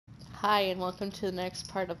Hi, and welcome to the next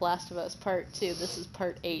part of Last of Us Part 2. This is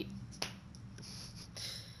Part 8.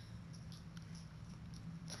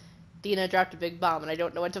 Dina dropped a big bomb, and I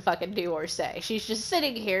don't know what to fucking do or say. She's just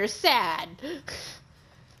sitting here, sad.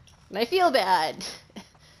 And I feel bad.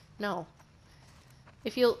 No. I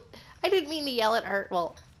didn't mean to yell at her.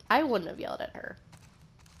 Well, I wouldn't have yelled at her.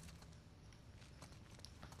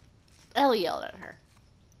 Ellie yelled at her.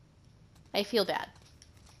 I feel bad.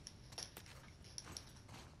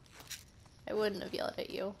 I wouldn't have yelled at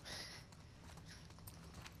you.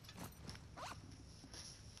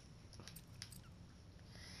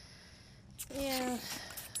 Yeah.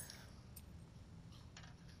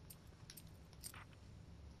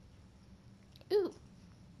 Ooh.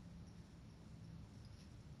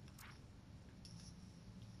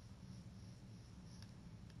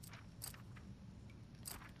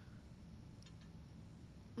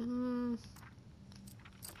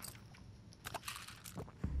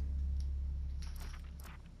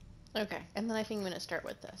 Okay, and then I think I'm gonna start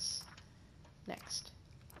with this. Next.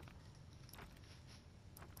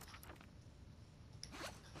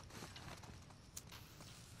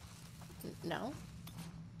 No?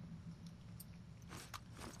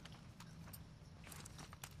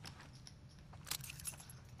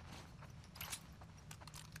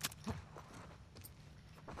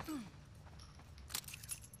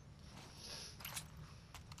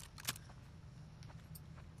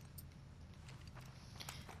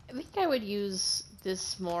 I think I would use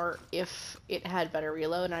this more if it had better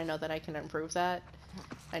reload, and I know that I can improve that.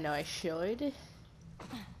 I know I should.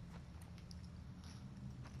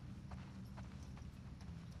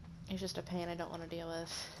 It's just a pain I don't want to deal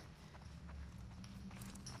with.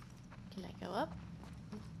 Can I go up?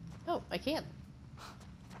 Oh, I can.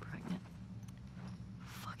 Pregnant.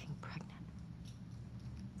 Fucking pregnant.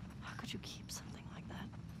 How could you keep something like that?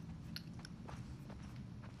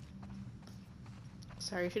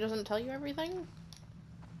 Sorry, she doesn't tell you everything?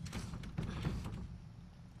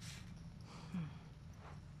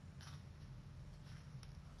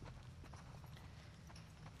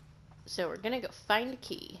 So we're gonna go find a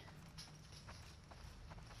key.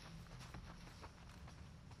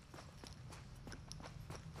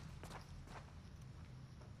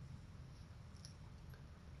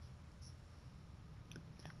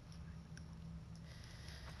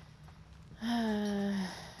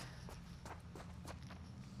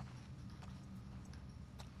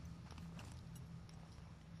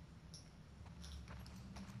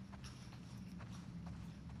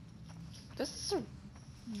 This is a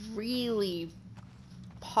really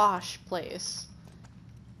posh place.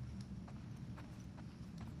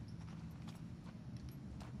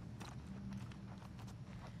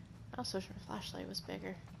 I also wish my flashlight was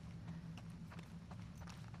bigger.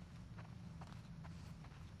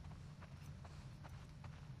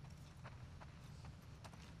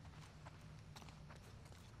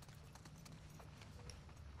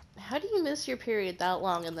 How do you miss your period that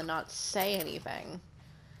long and then not say anything?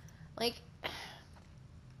 Like,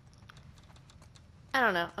 I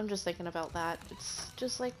don't know. I'm just thinking about that. It's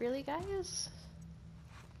just like, really, guys?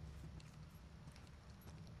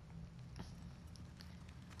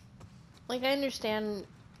 Like, I understand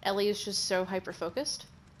Ellie is just so hyper-focused.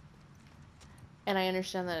 And I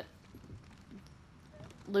understand that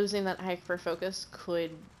losing that hyper-focus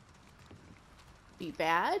could be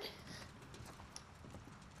bad.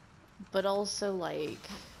 But also, like...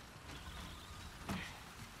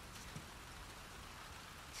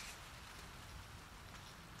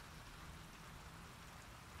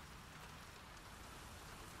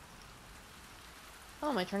 Oh,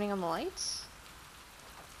 am I turning on the lights?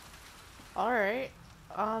 Alright.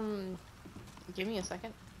 Give me a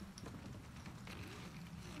second.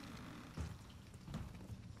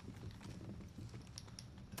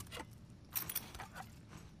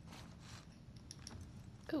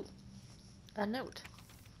 Ooh. A note.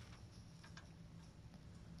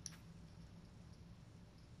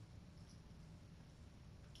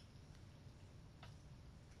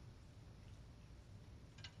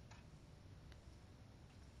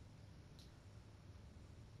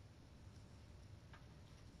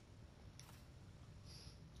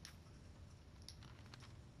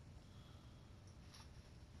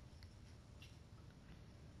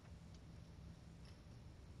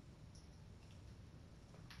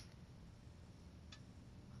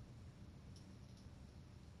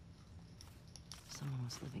 Someone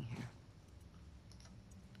was living here.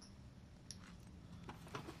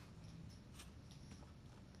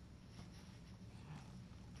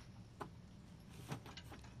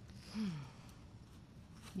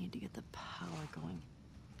 Need to get the power going.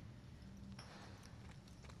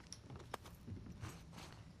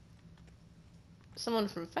 someone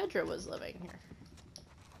from Fedra was living here.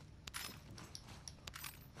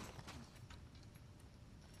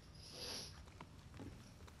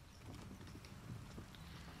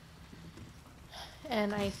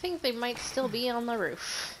 And I think they might still be on the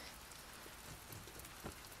roof.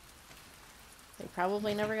 They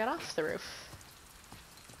probably never got off the roof.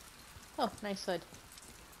 Oh, nice hood.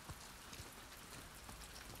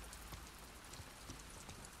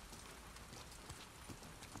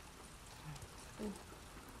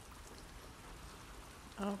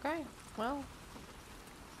 Okay, well,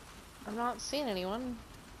 I'm not seeing anyone.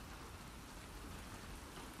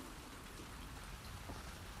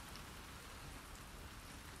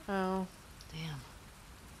 Oh. Damn.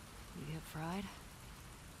 You get fried?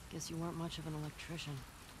 Guess you weren't much of an electrician.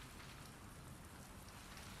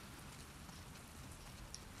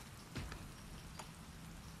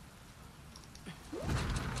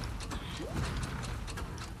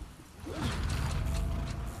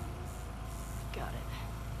 Got it.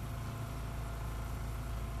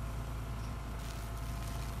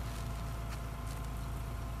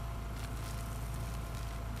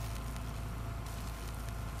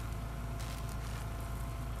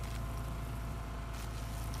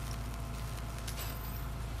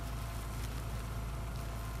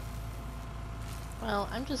 Well,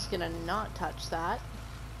 I'm just gonna not touch that.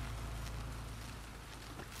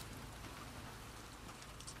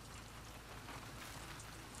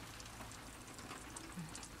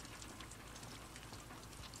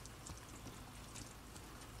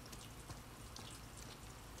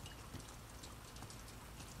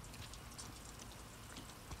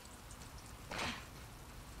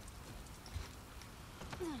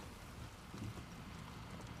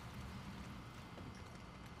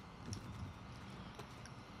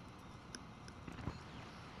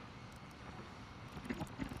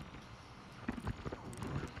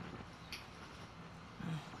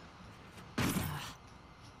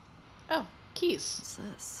 Oh, keys. What's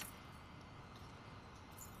this?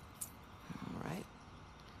 All right.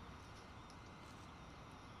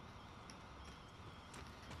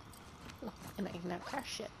 Oh, and I can now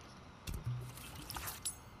crash shit.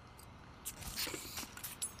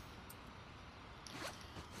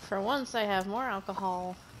 For once, I have more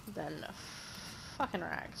alcohol than fucking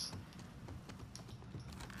rags.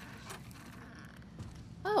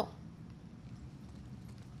 Oh.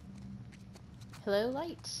 Hello,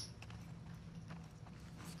 lights.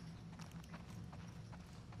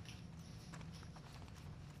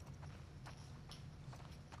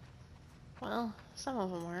 Well, some of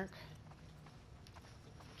them work.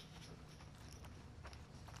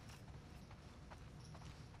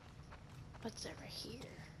 What's over here?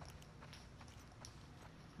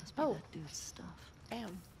 Must be Oh. that dude's stuff.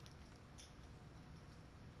 Damn.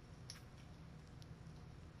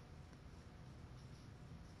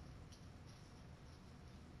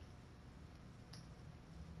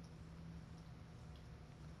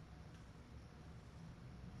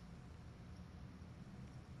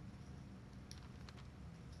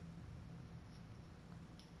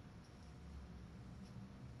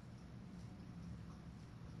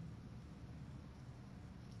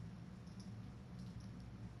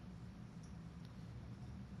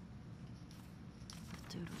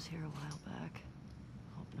 That dude was here a while back.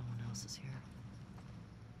 Hope no one else is here.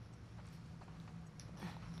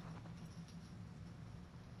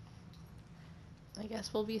 I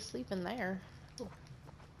guess we'll be sleeping there. Ooh.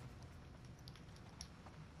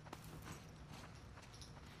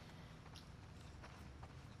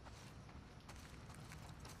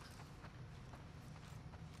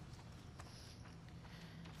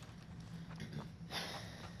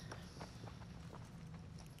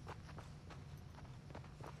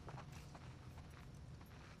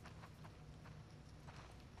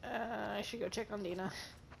 I should go check on Dina.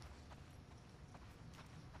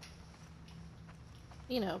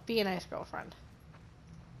 You know, be a nice girlfriend.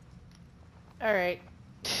 Alright.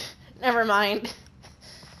 Never mind.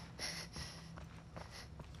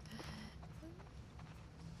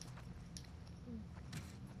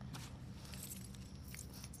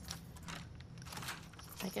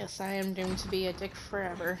 I guess I am doomed to be a dick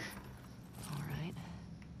forever. All right.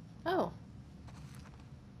 Oh.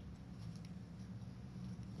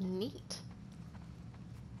 Neat.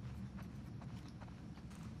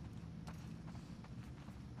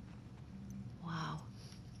 Wow.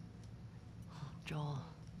 Joel,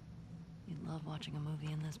 you'd love watching a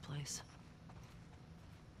movie in this place.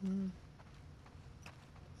 Mm.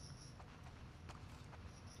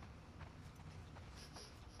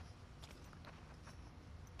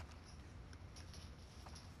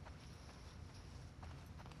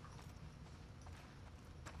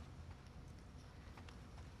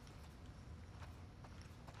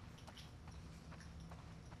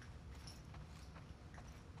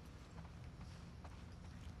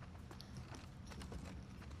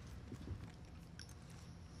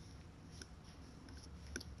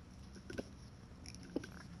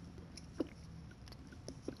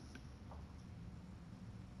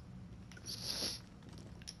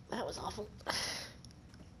 awful.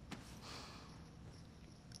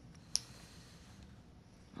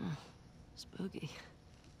 Spooky.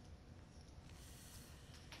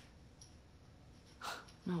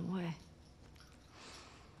 No way.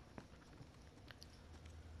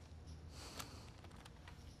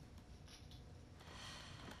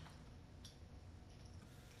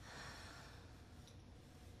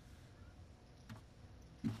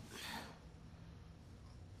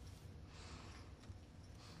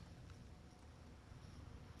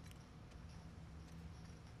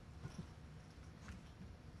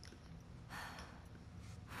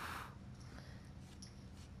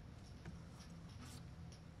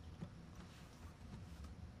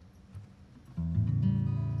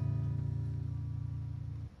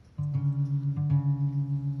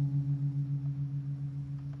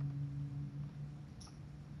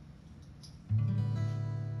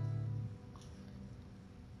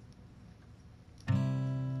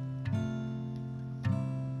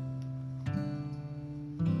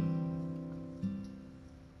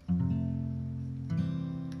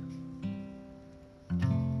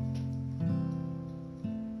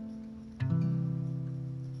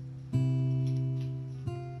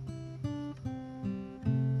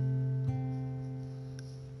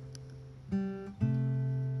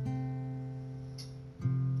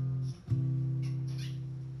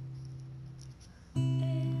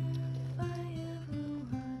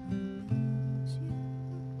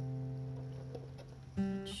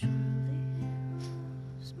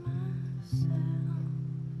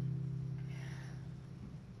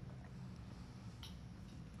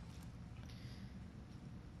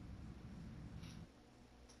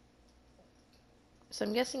 So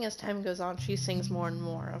I'm guessing as time goes on, she sings more and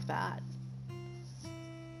more of that.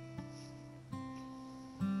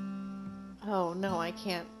 Oh no, I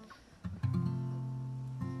can't.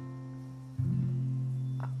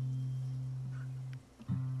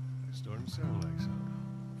 It's starting to sound like something.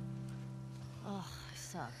 Ugh, I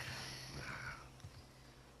suck.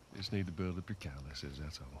 Just need to build up your calluses,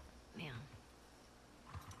 that's all. Man.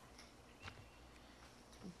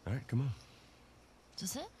 All right, come on. Is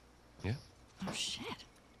this it? Yeah. Oh, shit.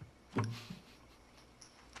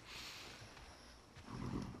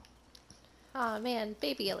 Aw, man,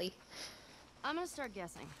 baby Ellie. I'm gonna start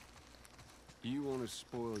guessing. You want to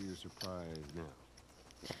spoil your surprise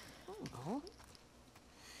now? Oh.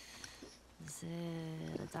 Is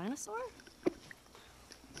it a dinosaur?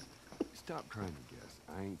 Stop trying to guess.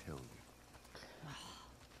 I ain't telling you.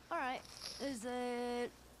 All right. Is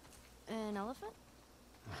it an elephant?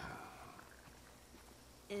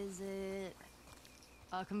 Is it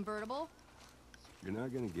a convertible? You're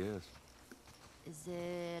not gonna guess. Is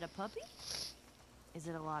it a puppy? Is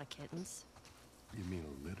it a lot of kittens? You mean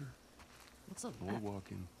a litter? What's a More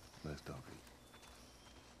walking, less talking.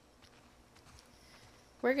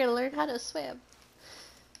 We're gonna learn how to swim.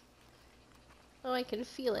 Oh, I can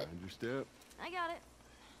feel it. Mind your step. I got it.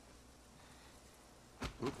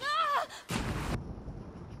 Oops. Ah!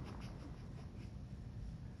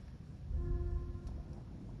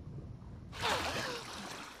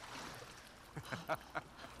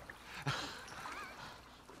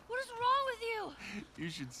 What is wrong with you? You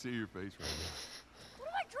should see your face right now. What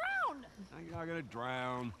if I drown? You're not gonna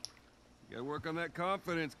drown. You gotta work on that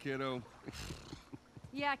confidence, kiddo.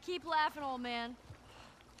 Yeah, keep laughing, old man.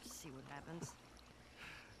 Just see what happens.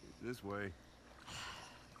 This way.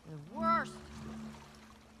 The worst.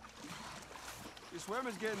 Your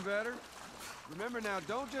swimming's getting better. Remember now,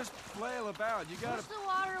 don't just flail about. You gotta... Push the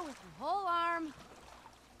water with your whole arm.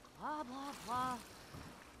 Blah, blah, blah.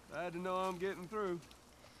 Glad to know I'm getting through.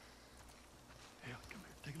 Hey, come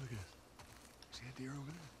here. Take a look at this. See that deer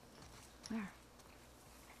over there? Where?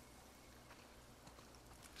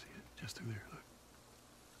 See it? Just through there. Look.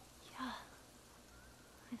 Yeah.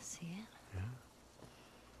 I see it. Yeah?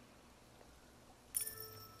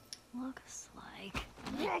 Looks like...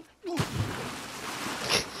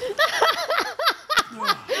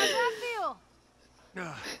 How's that feel?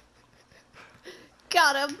 Ah,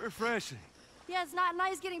 Got him. refreshing. Yeah, it's not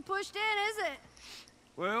nice getting pushed in, is it?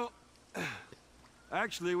 Well,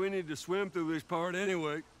 actually, we need to swim through this part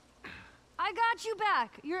anyway. I got you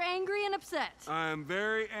back. You're angry and upset. I'm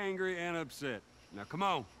very angry and upset. Now, come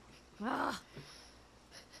on. Ugh.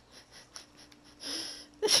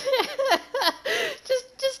 just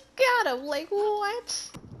got him. Like, what?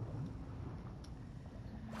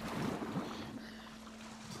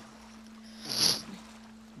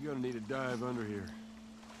 You're gonna need a dive under here.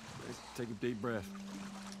 Let's take a deep breath.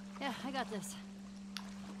 Yeah, I got this.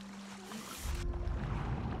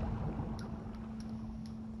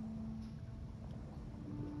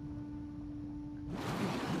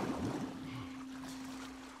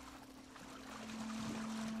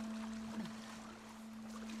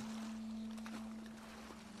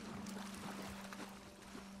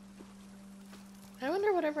 I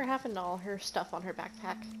wonder whatever happened to all her stuff on her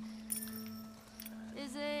backpack.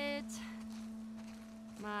 Is it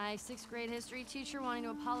my 6th grade history teacher wanting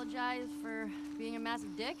to apologize for being a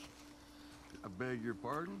massive dick? I beg your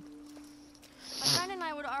pardon? My friend and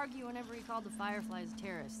I would argue whenever he called the Fireflies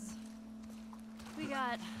terrorists. We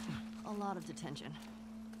got a lot of detention.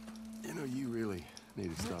 You know, you really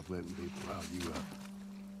need to stop letting people rile you up.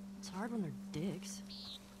 It's hard when they're dicks.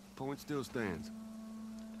 Point still stands.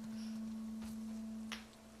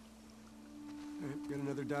 All right, got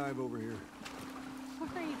another dive over here.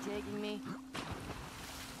 Where are you taking me?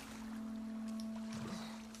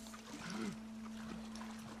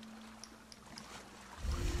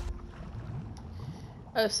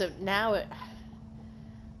 Oh, so now it...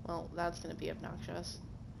 Well, that's gonna be obnoxious.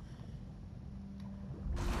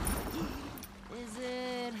 Is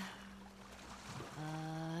it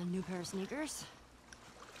a new pair of sneakers?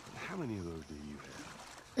 How many of those do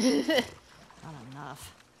you have? Not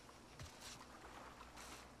enough.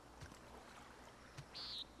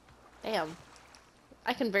 Damn.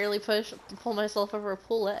 I can barely pull myself over a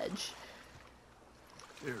pool edge.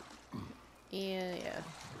 Here. Yeah.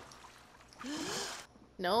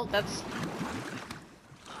 No, that's...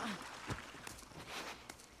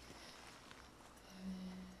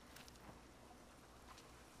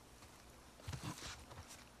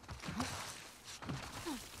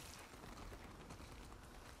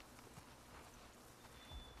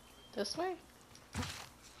 This way?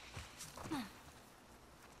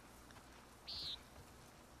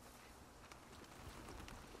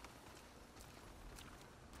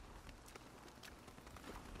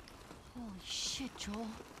 Holy shit, Joel.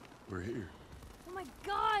 We're here. Oh my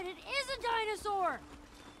god, it is a dinosaur!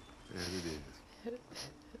 Yeah, it is.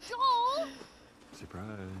 Joel! Surprise.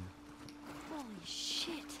 Holy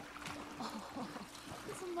shit. Oh,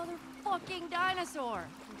 it's a motherfucking dinosaur.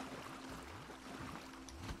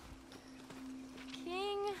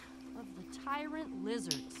 King of the tyrant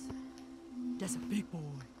lizards. That's a big boy.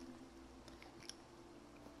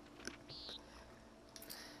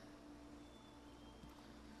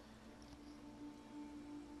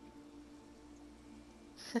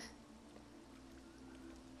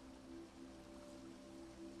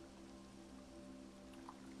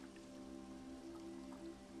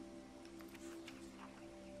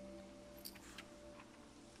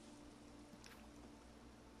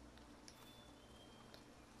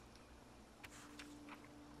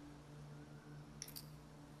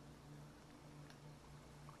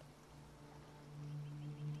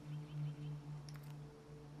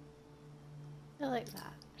 I like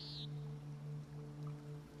that.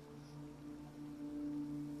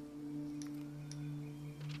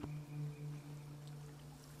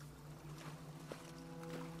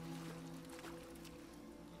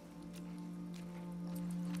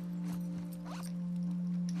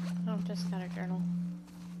 Oh, just got a journal.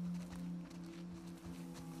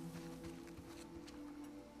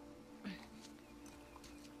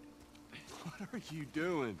 What are you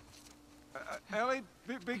doing? Ellie,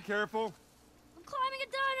 be careful. I'm climbing a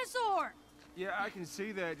dinosaur! Yeah, I can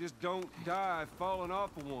see that. Just don't die falling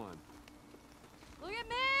off of one. Look at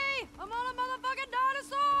me! I'm on a motherfucking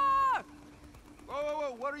dinosaur! Whoa, whoa,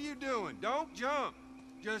 whoa, what are you doing? Don't jump.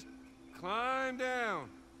 Just climb down.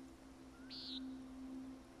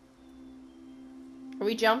 Are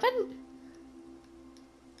we jumping?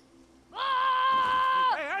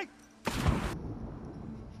 Ah! Hey, hey!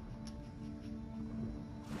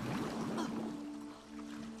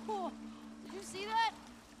 Oh, did you see that?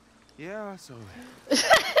 Yeah, I saw that.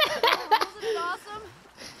 Wasn't it awesome?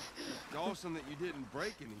 Awesome that you didn't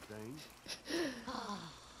break anything.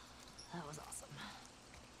 That was awesome.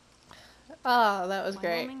 Oh, that was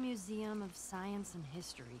great. Wyoming Museum of Science and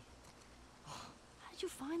History. How did you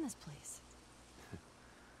find this place?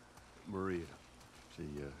 Maria.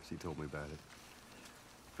 She told me about it.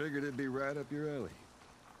 Figured it'd be right up your alley.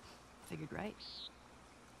 Figured right.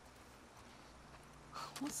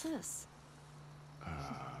 What's this?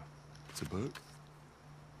 It's a book?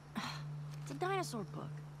 It's a dinosaur book.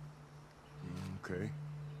 Okay.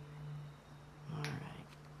 All right.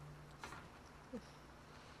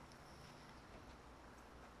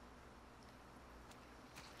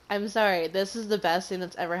 I'm sorry, this is the best thing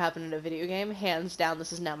that's ever happened in a video game. Hands down,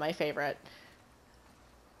 this is now my favorite.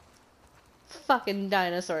 Fucking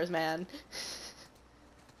dinosaurs, man.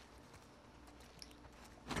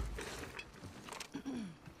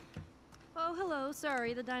 Oh, hello.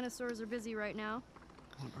 Sorry, the dinosaurs are busy right now.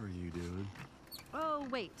 What are you doing? Oh,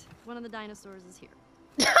 wait. One of the dinosaurs is here.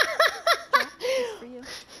 For you.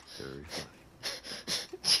 Very funny.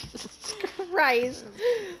 Jesus Christ.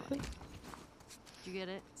 Did you get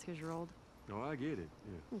it? It's because you're old. No, I get it.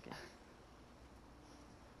 Yeah. Okay.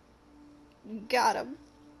 Got him.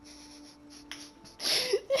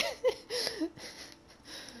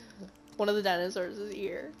 One of the dinosaurs is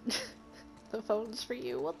here. The phone's for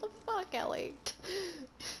you. What the fuck, Ellie?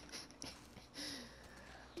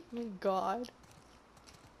 Oh my god.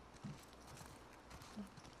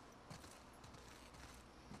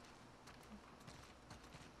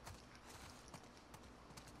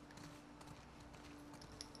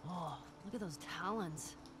 Oh, look at those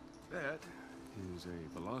talons. That is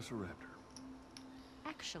a velociraptor.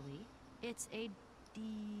 Actually, it's a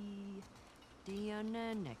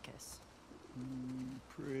Deinonychus.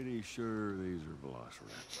 Pretty sure these are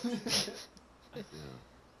velociraptors. Yeah.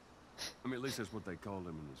 I mean, at least that's what they called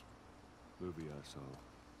them in this movie I saw.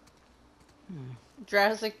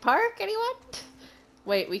 Jurassic Park, anyone?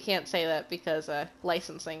 Wait, we can't say that because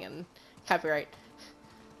licensing and copyright.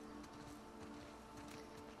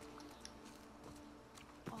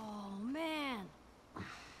 Oh, man.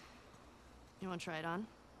 You want to try it on?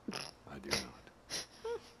 I do not.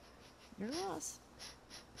 Your loss.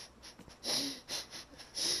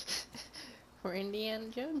 We're Indiana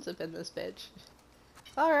Jones up in this bitch.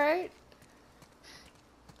 Alright.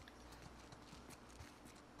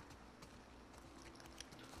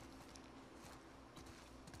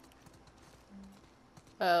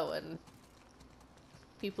 Oh, and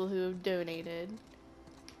people who have donated.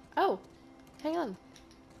 Oh, hang on.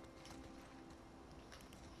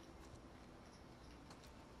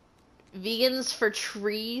 Vegans for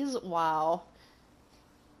trees? Wow.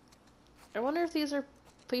 I wonder if these are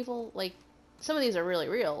people, like, some of these are really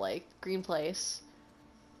real, like Green Place.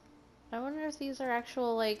 I wonder if these are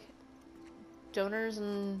actual, like, donors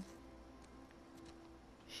and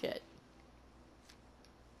shit.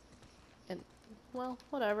 And, well,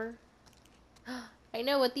 whatever. I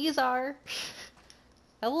know what these are.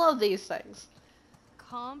 I love these things.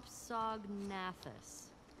 Compsognathus.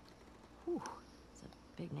 Whew. It's a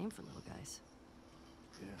big name for little guys.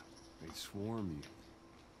 Yeah, they swarm you.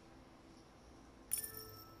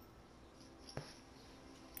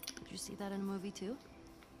 Did you see that in a movie too?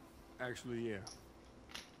 Actually, yeah.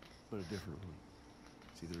 But a different one.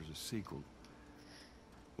 See, there's a sequel.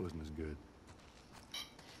 Wasn't as good.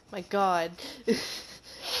 My god.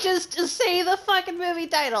 Just say the fucking movie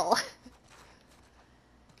title.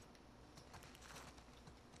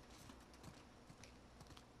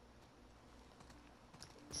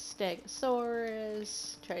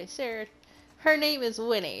 Stegosaurus, Triceratops. Her name is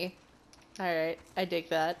Winnie. Alright, I dig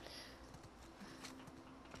that.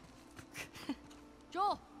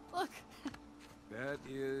 Joel, look. That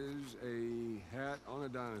is a hat on a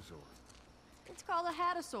dinosaur. It's called a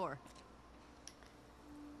hatasaur.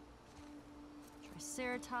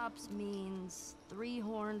 Triceratops means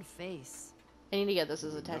three-horned face. I need to get this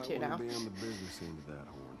as a You tattoo might now. wanna be on the business end of that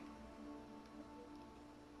horn.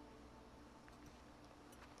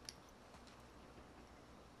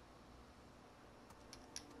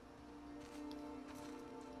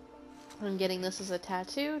 I'm getting this as a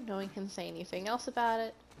tattoo. No one can say anything else about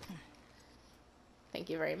it.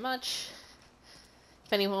 Thank you very much.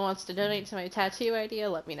 If anyone wants to donate to my tattoo idea,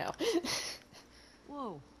 let me know.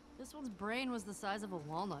 Whoa, this one's brain was the size of a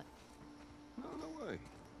walnut. No, no way.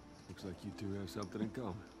 Looks like you two have something in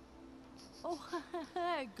common. Oh,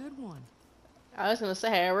 good one. I was gonna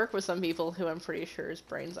say, I work with some people who I'm pretty sure his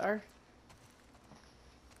brains are.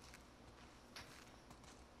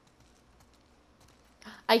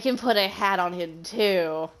 I can put a hat on him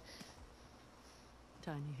too.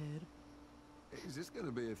 Tiny head. Hey, is this gonna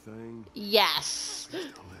be a thing? Yes!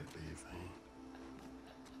 Please don't let it be a thing.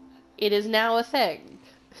 It is now a thing.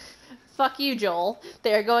 Fuck you, Joel.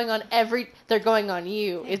 They're going on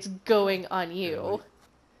you. It's going on you.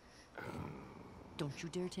 Don't you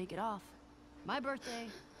dare take it off. My birthday,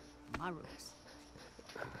 my rules.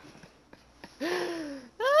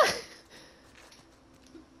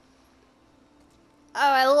 Oh,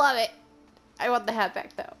 I love it. I want the hat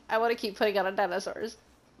back, though. I want to keep putting it on dinosaurs.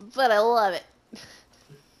 But I love it.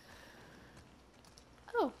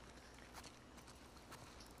 Oh.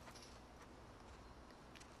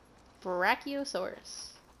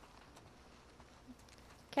 Brachiosaurus.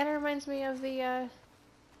 Kinda reminds me of the,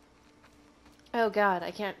 oh god,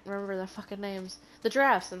 I can't remember the fucking names. The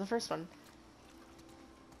giraffes in the first one.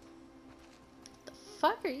 The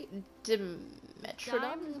fuck are you?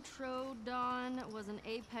 Dimetrodon? Dimetrodon was an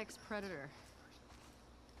apex predator.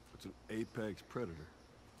 It's an apex predator.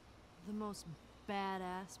 The most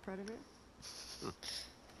badass predator.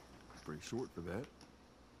 Pretty short for that.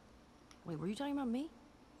 Wait, were you talking about me?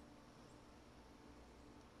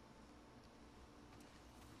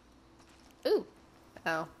 Ooh.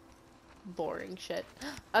 Oh. boring shit.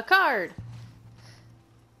 A card!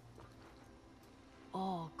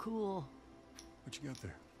 Oh, cool. What you got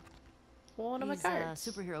there? One of my These cards.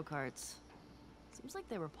 superhero cards. Seems like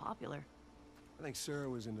they were popular. I think Sarah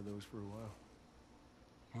was into those for a while.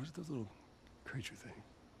 What was it, those little creature thing?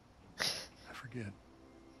 I forget.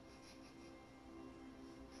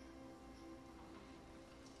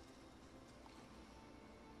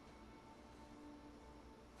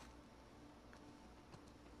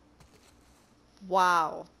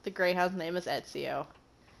 Wow, the Greyhound's name is Ezio.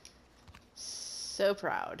 So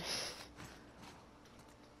proud.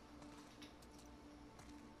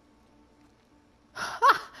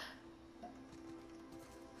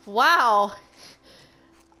 Wow.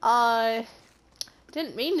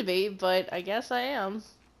 Didn't mean to be, but I guess I am.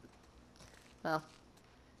 Well,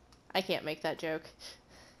 I can't make that joke.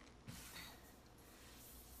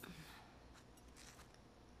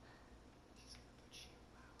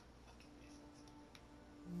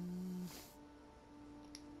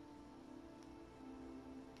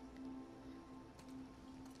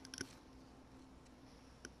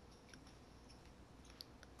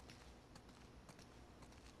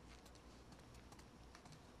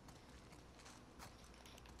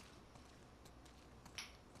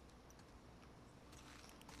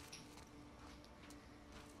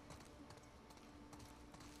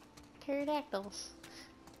 Pterodactyls.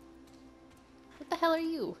 What the hell are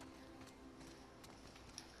you?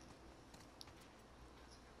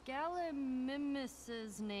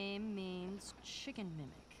 Gallimimus's name means chicken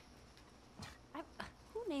mimic.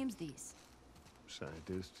 Who names these?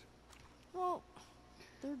 Scientists. Well,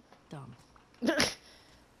 they're dumb.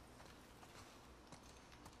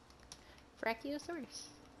 Brachiosaurus.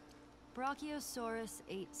 Brachiosaurus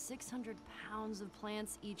ate 600 pounds of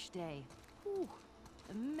plants each day. Whew.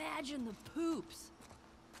 Imagine the poops.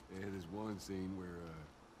 Yeah, there's one scene where,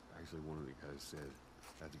 actually one of the guys said,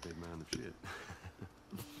 that's a big mound of shit.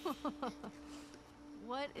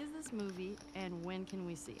 What is this movie, and when can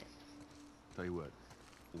we see it? Tell you what,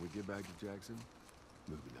 when we get back to Jackson,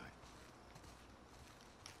 movie night.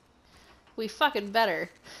 We fucking better.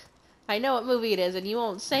 I know what movie it is, and you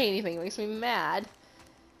won't say anything. It makes me mad.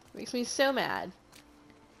 It makes me so mad.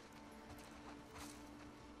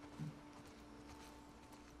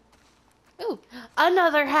 Ooh,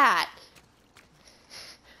 another hat!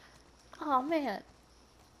 Oh man.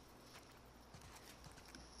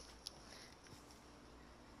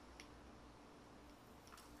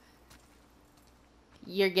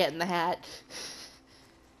 You're getting the hat.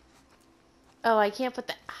 Oh, I can't put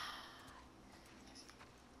the...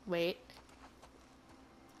 Wait.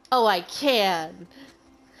 Oh, I can.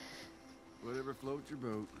 Whatever floats your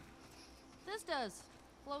boat. This does.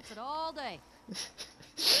 Floats it all day.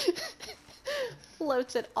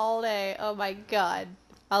 Floats it all day. Oh my god.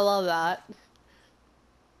 I love that.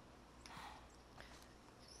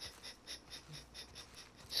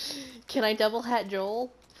 Can I double hat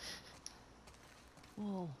Joel?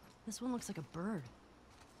 Whoa, this one looks like a bird.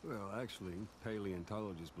 Well, actually,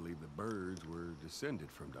 paleontologists believe the birds were descended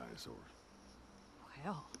from dinosaurs.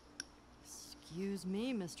 Well, excuse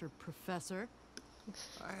me, Mr. Professor.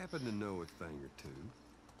 I happen to know a thing or two.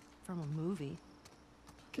 From a movie.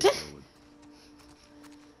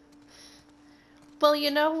 Well, you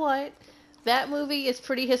know what? That movie is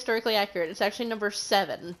pretty historically accurate. It's actually number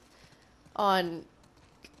 7 on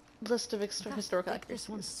list of historical accuracy. This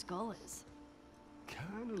one's skull is.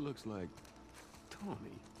 Kinda looks like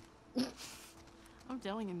Tawny. I'm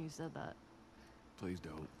telling him you said that. Please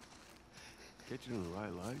don't. Get you in the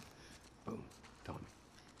right light. Boom. Tawny.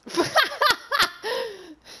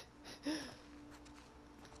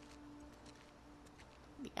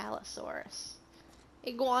 The Allosaurus.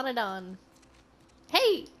 Iguanodon.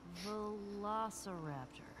 Hey!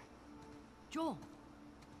 Velociraptor. Joel,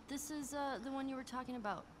 this is the one you were talking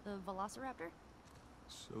about, the Velociraptor?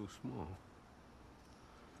 So small.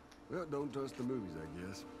 Well, don't trust the movies, I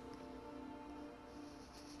guess.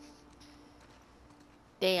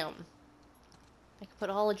 Damn. I could put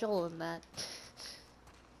all of Joel in that.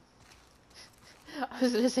 I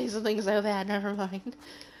was gonna say something so bad, never mind.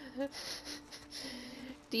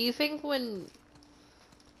 Do you think when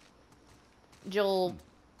Joel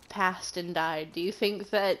passed and died, do you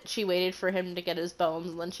think that she waited for him to get his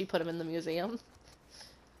bones and then she put him in the museum?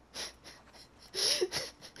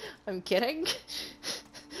 I'm kidding.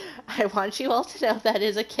 I want you all to know that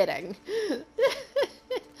is a kidding. Did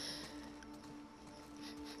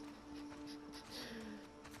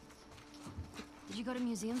you go to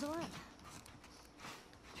museums a lot?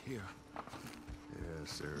 Yeah. Yeah,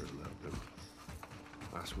 Sarah loved them.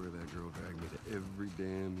 I swear that girl dragged me to every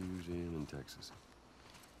damn museum in Texas.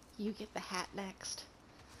 You get the hat next.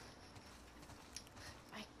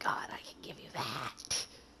 My God, I can give you the hat.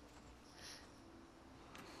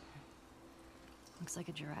 Looks like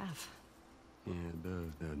a giraffe. Yeah, it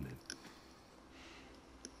does, doesn't it?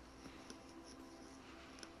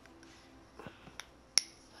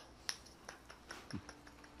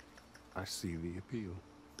 I see the appeal.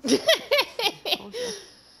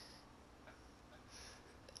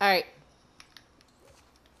 Alright.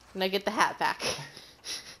 Now get the hat back.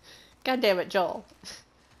 God damn it, Joel.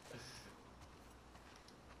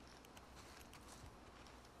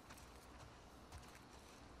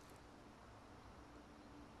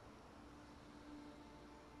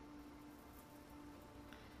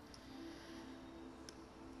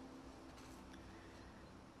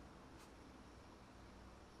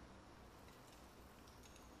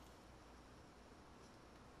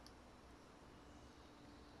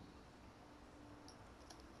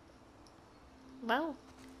 Well,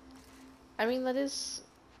 I mean, that is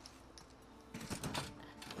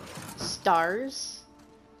stars.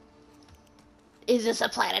 Is this a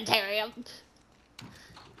planetarium?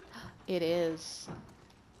 It is.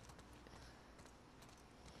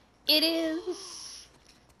 It is.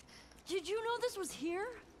 Did you know this was here?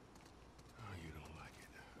 Oh, you don't like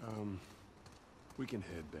it. We can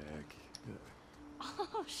head back.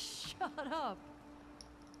 Oh, shut up.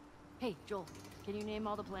 Hey, Joel, can you name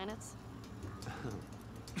all the planets?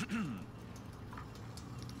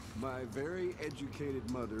 My very educated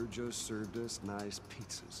mother just served us nice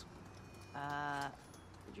pizzas.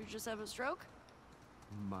 Did you just have a stroke?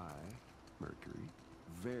 My Mercury,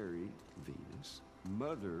 very Venus,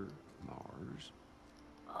 Mother Mars.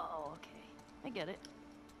 Oh, okay. I get it.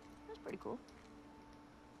 That's pretty cool.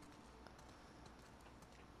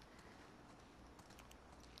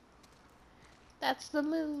 That's the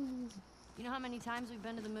moon. You know how many times we've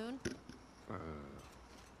been to the moon?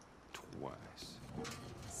 Twice.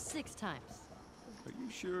 6 times. Are you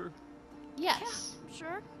sure? Yes. Yeah,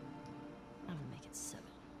 sure. I'm gonna make it 7.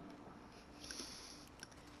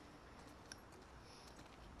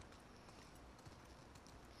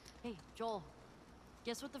 Hey, Joel.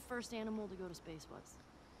 Guess what the first animal to go to space was?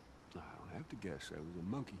 I don't have to guess. That was a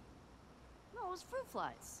monkey. No, it was fruit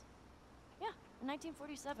flies. Yeah, in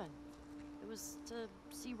 1947. It was to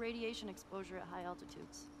see radiation exposure at high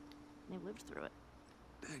altitudes. And they lived through it.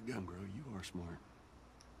 Dadgum, girl, you are smart.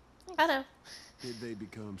 I know. Did they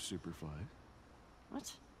become superflies?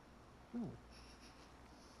 What? No.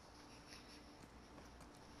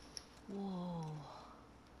 Whoa.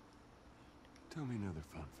 Tell me another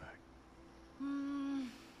fun fact.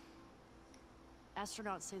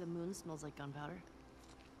 Astronauts say the moon smells like gunpowder.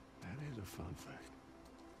 That is a fun fact.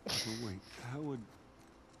 So wait, how would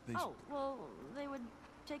they... Oh, well, they would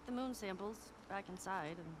take the moon samples back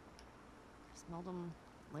inside and smell them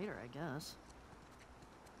later, I guess.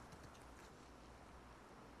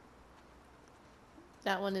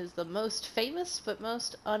 That one is the most famous but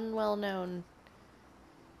most unwell known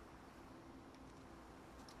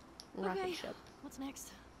rocket Okay. ship. What's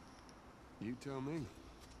next? You tell me.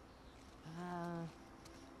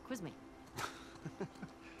 Quiz me.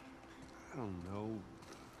 I don't know.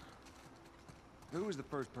 Who was the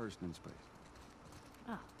first person in space?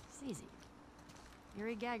 Oh, it's easy.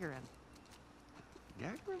 Yuri Gagarin.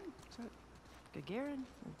 Gagarin? Is that... Gagarin?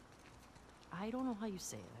 I don't know how you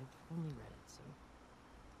say it. I've only read it, so...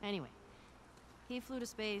 Anyway, he flew to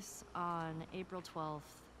space on April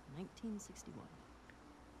 12th, 1961.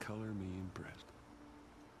 Color me impressed.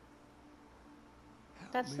 How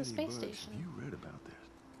That's the many space books station. have you read about this?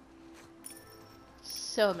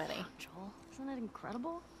 So many. Joel, isn't that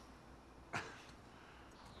incredible?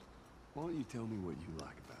 Why don't you tell me what you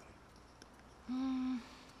like about it?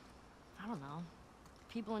 I don't know.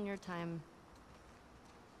 People in your time,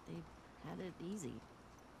 they had it easy.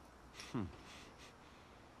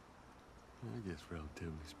 I guess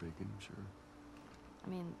relatively speaking, sure. I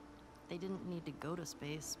mean, they didn't need to go to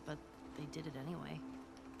space, but they did it anyway.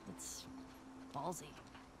 It's ballsy.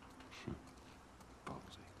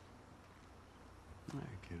 Ballsy. I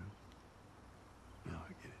get it. No, I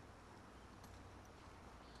get it.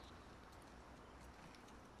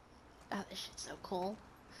 Oh, this shit's so cool.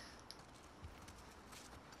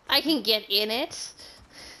 I can get in it.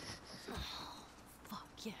 Fuck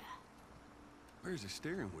yeah. Where's the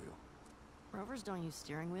steering wheel? Rovers don't use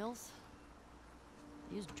steering wheels.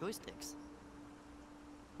 They use joysticks.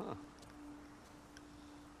 Huh.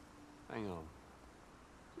 Hang on.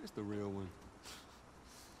 Is this the real one?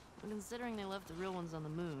 But considering they left the real ones on the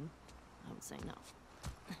moon, I would say no.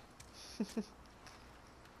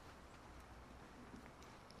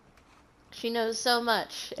 She knows so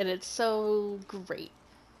much, and it's so great.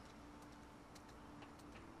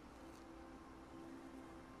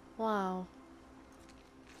 Wow.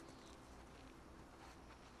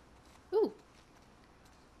 Ooh.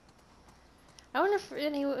 I wonder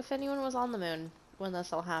if anyone was on the moon when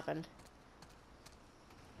this all happened.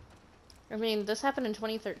 I mean, this happened in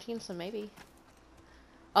 2013, so maybe.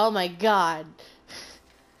 Oh my god.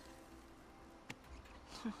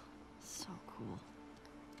 So cool.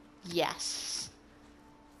 Yes.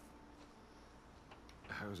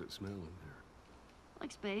 How's it smell in there?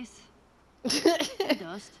 Like space. And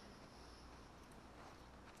dust.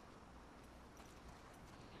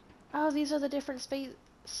 Oh, these are the different space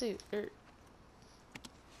suit.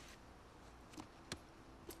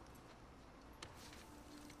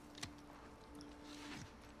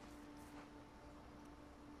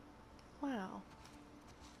 Wow.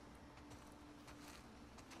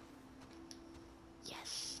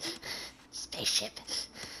 Yes. Spaceship.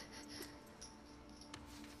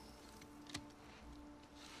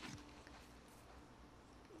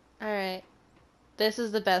 Alright. This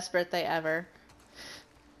is the best birthday ever.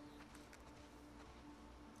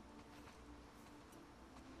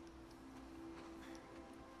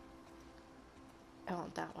 I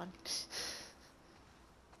want that one.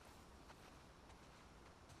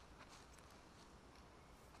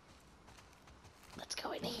 Let's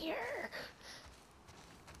go in here.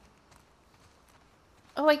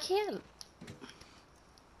 Oh, I can.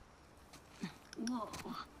 Whoa.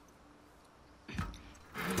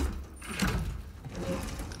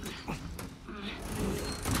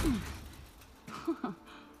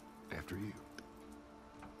 After you.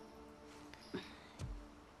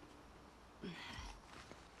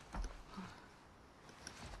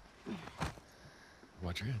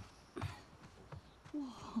 Watch your head.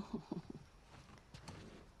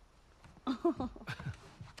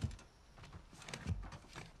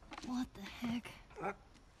 What the heck?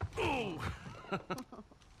 Oh!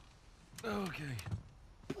 Okay.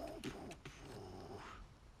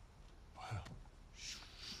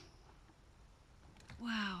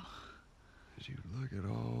 Wow. As you look at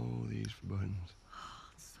all these buttons. Oh,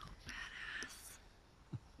 it's so badass.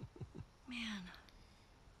 Man.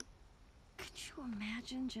 Could you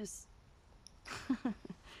imagine just...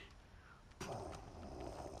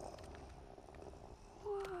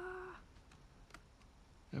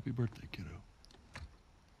 Happy birthday, kiddo.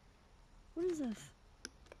 What is this?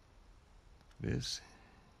 This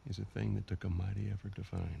is a thing that took a mighty effort to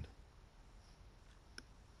find.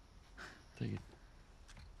 Take it.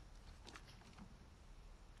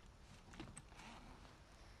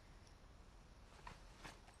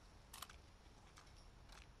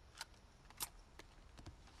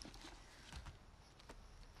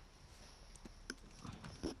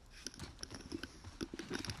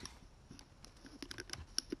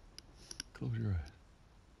 Close your eyes.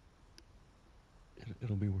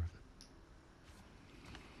 It'll be worth it.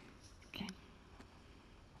 Okay.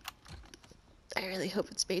 I really hope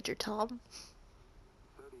it's Major Tom.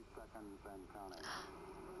 30 seconds and counting.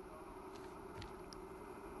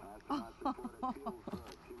 Astronauts report it feels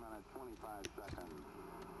good. T-minus 25 seconds.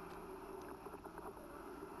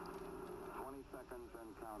 20 seconds and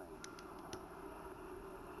counting.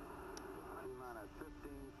 T-minus 15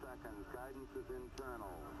 seconds. Guidance is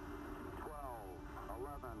internal. 12,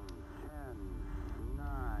 11, 10, 9.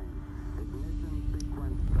 Ignition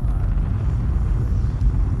sequence start. 6,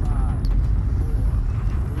 5, 4,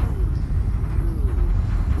 3, 2,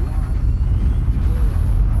 1, 0.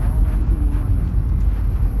 All engine running.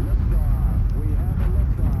 Liftoff. We have a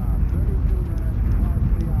liftoff. 32 minutes past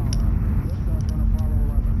the hour. Liftoff on Apollo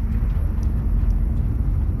 11.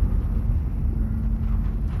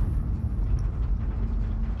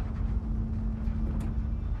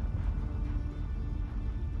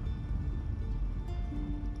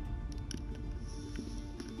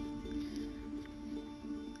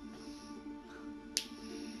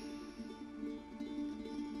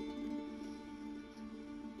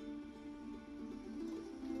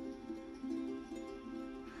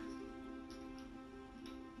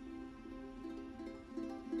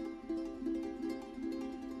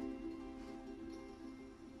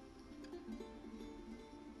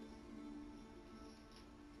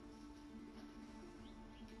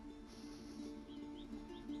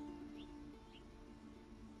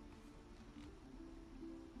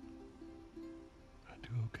 I do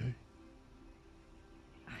okay.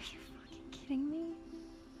 Are you fucking kidding me?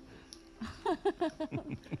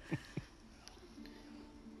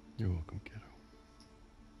 You're welcome, kiddo.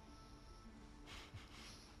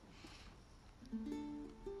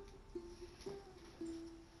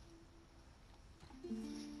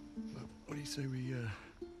 Well, what do you say we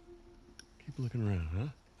keep looking around, huh?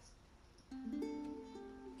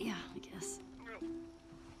 Yeah, I guess.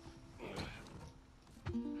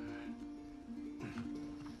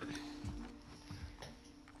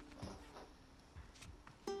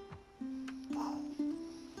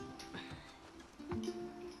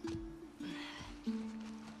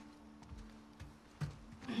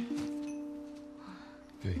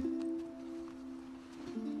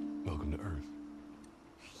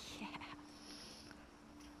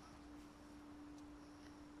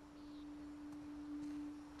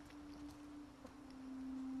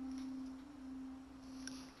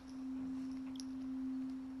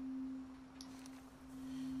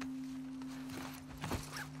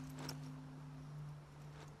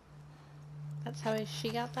 That's how she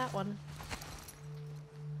got that one.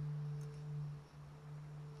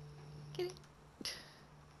 Kitty.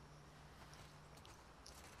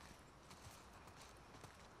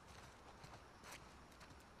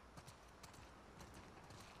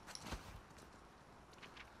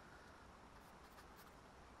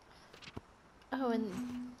 Oh, and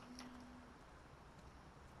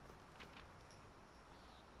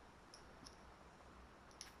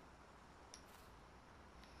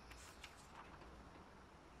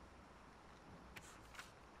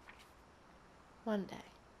one day.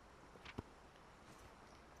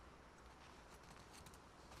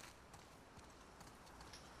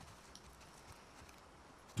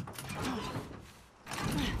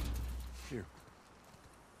 Here.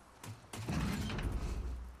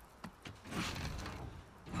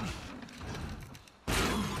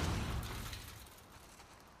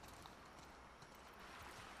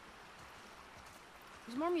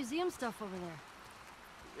 There's more museum stuff over there.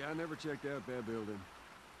 Yeah, I never checked out that building.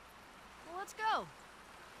 Well, let's go.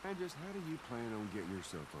 And just how do you plan on getting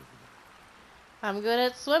yourself over I'm good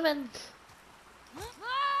at swimming. there?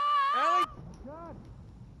 Ellie! God!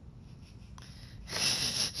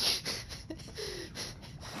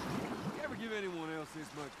 You ever give anyone else this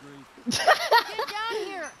much grief? Get down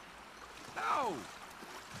here. No!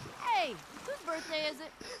 Hey, whose birthday is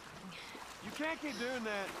it? You can't keep doing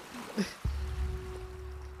that.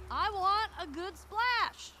 I want a good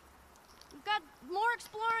splash. We've got more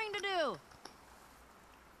exploring to do.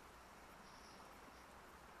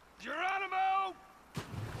 Geronimo!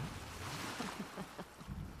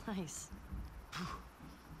 Nice.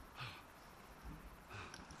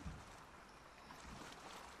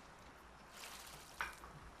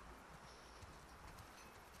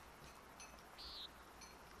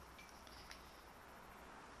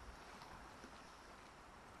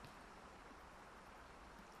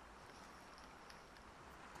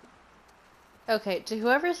 Okay, to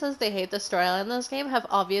whoever says they hate the storyline in this game, have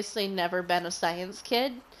obviously never been a science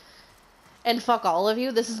kid. And fuck all of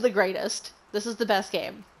you, this is the greatest. This is the best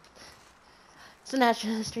game. It's a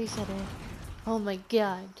Natural History Center. Oh my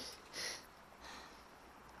god.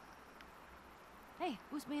 Hey,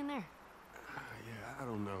 who's being there? Yeah, I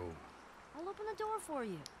don't know. I'll open the door for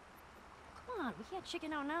you. Come on, we can't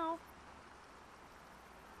chicken out now.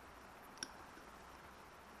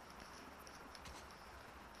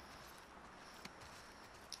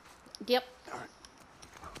 Yep.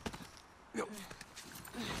 Go.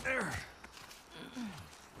 There.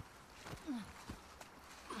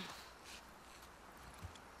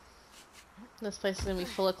 This place is gonna be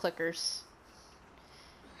full of clickers.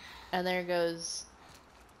 And there goes...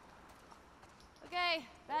 Okay,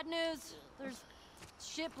 bad news. There's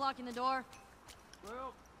shit blocking the door.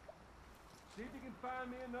 Well, see if you can find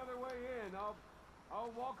me another way in.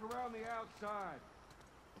 I'll walk around the outside.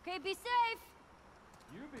 Okay, be safe.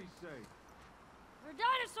 You be safe. There are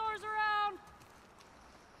dinosaurs around.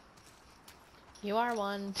 You are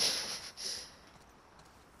one.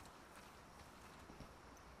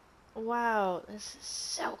 Wow, this is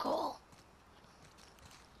so cool.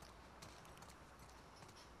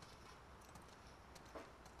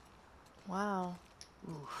 Wow.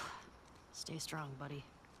 Ooh, stay strong, buddy.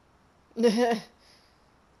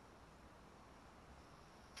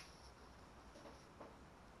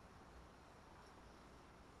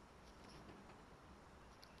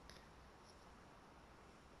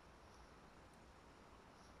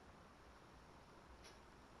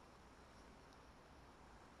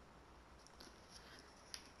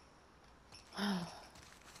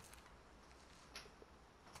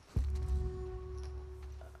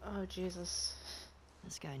 Oh, Jesus.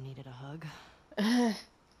 This guy needed a hug.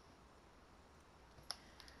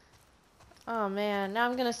 Oh, man. Now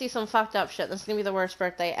I'm gonna see some fucked up shit. This is gonna be the worst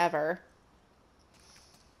birthday ever.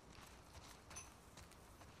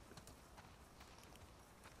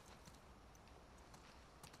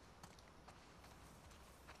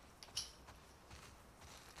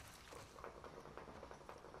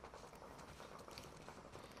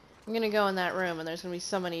 I'm gonna go in that room and there's gonna be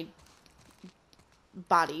so many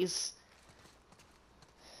bodies.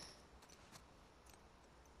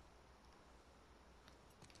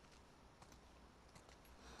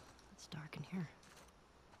 It's dark in here.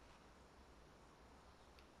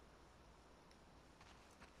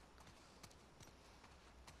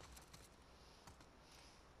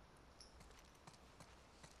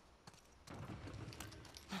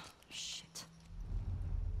 Shit.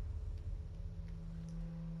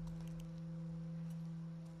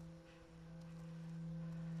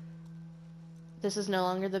 This is no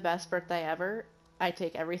longer the best birthday ever. I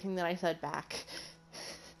take everything that I said back.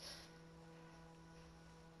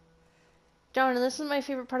 John, this is my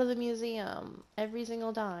favorite part of the museum. Every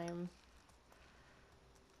single time.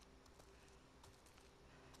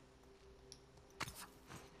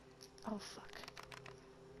 Oh, fuck.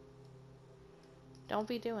 Don't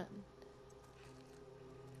be doing.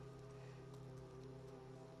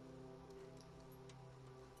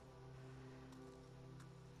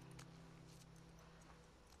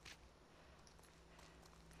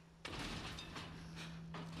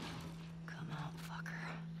 Come on, fucker.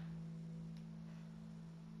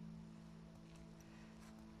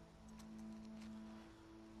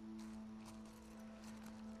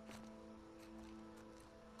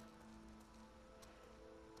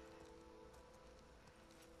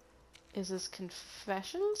 Is this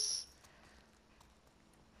confessions?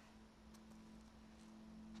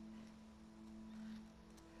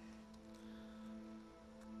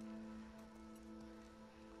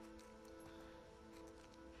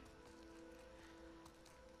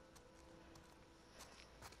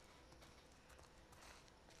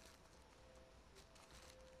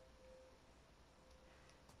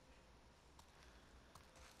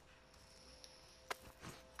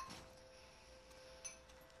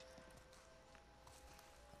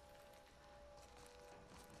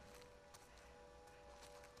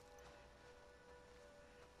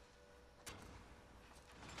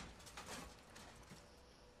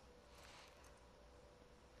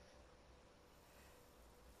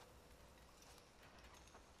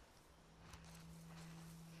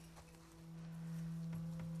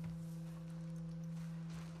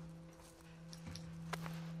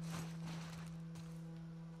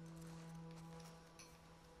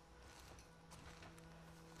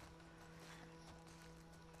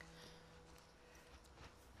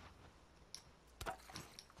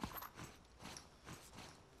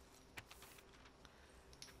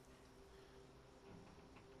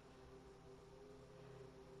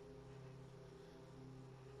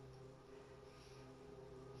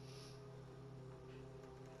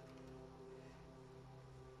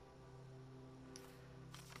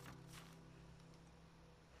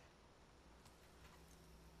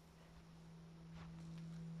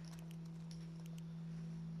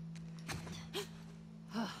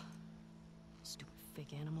 Stupid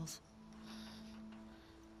fake animals.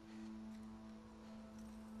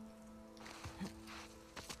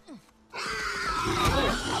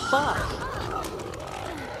 Fuck.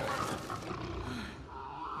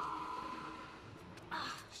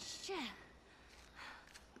 Shit.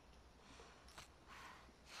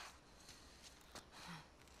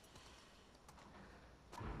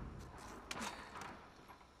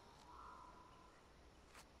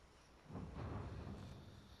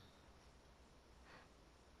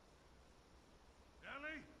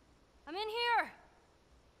 Ellie? I'm in here.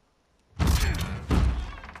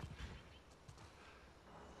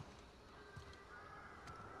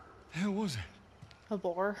 The hell was it? A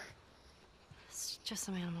boar. It's just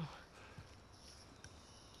some animal.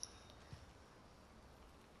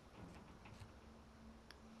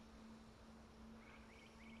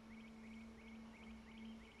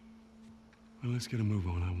 Well, let's get a move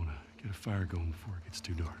on. I want to get a fire going before it gets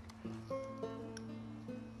too dark.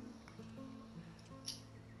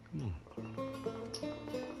 Come on.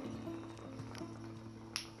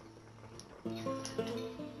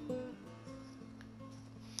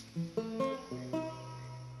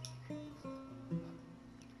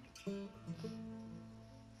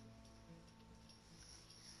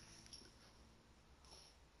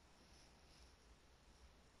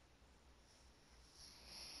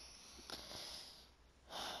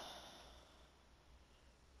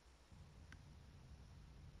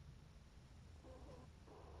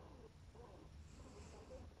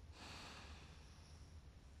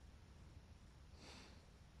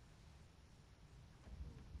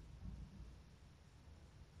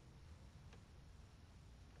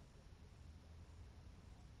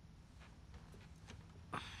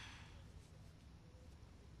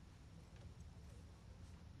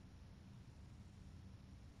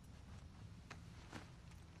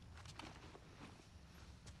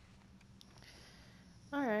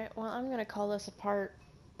 Alright, well, I'm gonna call this a part.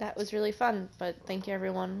 That was really fun, but thank you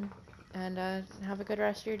everyone, and have a good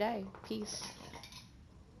rest of your day. Peace.